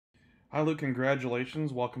Hi, Luke.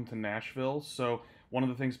 Congratulations. Welcome to Nashville. So, one of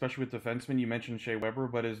the things, especially with defensemen, you mentioned Shea Weber,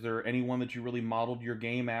 but is there anyone that you really modeled your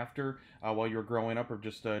game after while you were growing up, or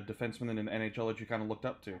just a defenseman in the NHL that you kind of looked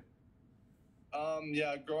up to?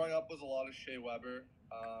 Yeah, growing up was a lot of Shea Weber.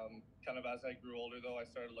 Kind of as I grew older, though, I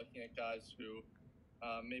started looking at guys who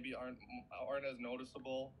maybe aren't as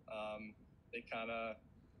noticeable. They kind of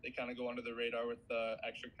go under the radar with the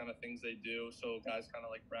extra kind of things they do. So guys kind of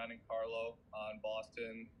like Brandon Carlo in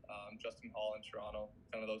Boston, Justin Hall in Toronto,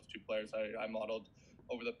 kind of those two players I modeled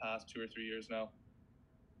over the past 2 or 3 years now.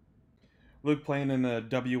 Luke, playing in the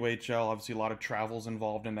WHL, obviously a lot of travels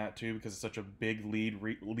involved in that too, because it's such a big league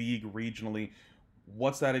regionally.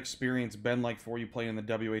 What's that experience been like for you playing in the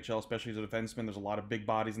WHL, especially as a defenseman? There's a lot of big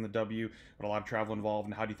bodies in the W, but a lot of travel involved.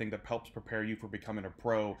 And how do you think that helps prepare you for becoming a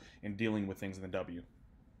pro and dealing with things in the W?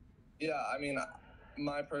 Yeah, I mean,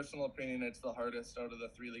 my personal opinion, it's the hardest out of the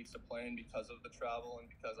three leagues to play in because of the travel and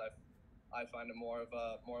because I find it more of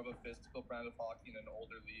a physical brand of hockey in an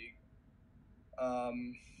older league.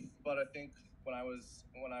 But I think when I was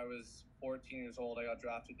 14 years old, I got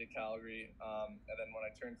drafted to Calgary, and then when I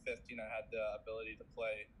turned 15, I had the ability to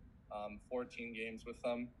play 14 games with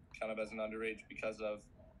them, kind of as an underage because of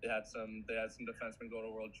they had some defensemen go to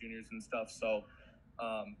World Juniors and stuff. So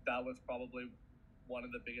that was probably one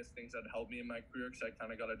of the biggest things that helped me in my career because I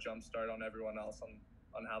kind of got a jump start on everyone else on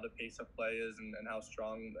how the pace of play is and how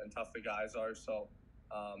strong and tough the guys are. So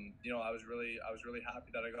I was really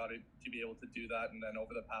happy that I got to be able to do that. And then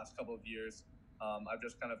over the past couple of years, I've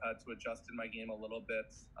just kind of had to adjust in my game a little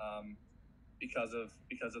bit because of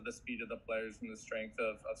the speed of the players and the strength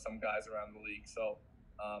of some guys around the league. So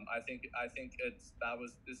I think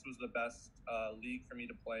this was the best league for me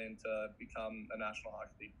to play in to become a National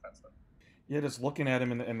Hockey League defenseman. Yeah, just looking at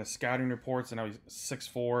him in the scouting reports, and now he's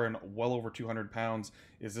 6'4" and well over 200 pounds.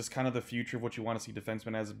 Is this kind of the future of what you want to see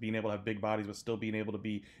defensemen as, being able to have big bodies, but still being able to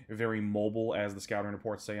be very mobile, as the scouting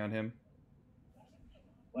reports say on him?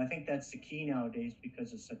 Well, I think that's the key nowadays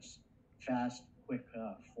because of such fast, quick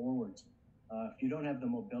forwards. If you don't have the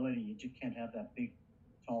mobility, you just can't have that big,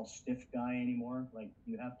 tall, stiff guy anymore. Like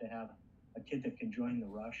you have to have a kid that can join the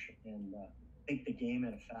rush and take the game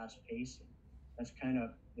at a fast pace. That's kind of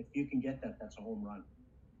if you can get that, that's a home run.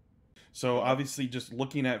 So obviously, just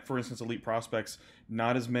looking at, for instance, elite prospects,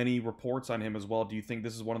 not as many reports on him as well. Do you think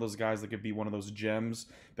this is one of those guys that could be one of those gems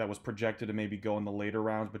that was projected to maybe go in the later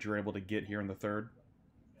rounds, but you're able to get here in the third?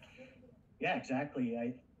 Yeah, exactly.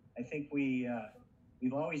 I think we've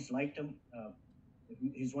always liked him.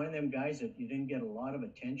 He's one of them guys that you didn't get a lot of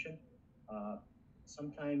attention. Uh,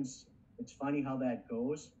 Sometimes it's funny how that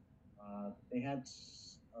goes. They had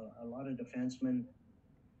a lot of defensemen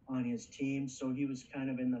on his team, so he was kind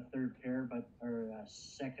of in the third pair, but or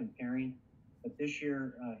second pairing. But this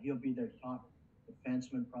year he'll be their top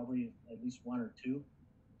defenseman, probably at least one or two.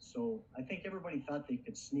 So I think everybody thought they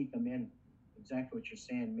could sneak him in. Exactly what you're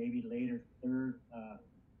saying. Maybe later third,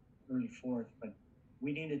 early fourth, but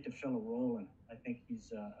we needed to fill a role, and I think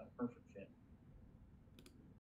he's a perfect fit.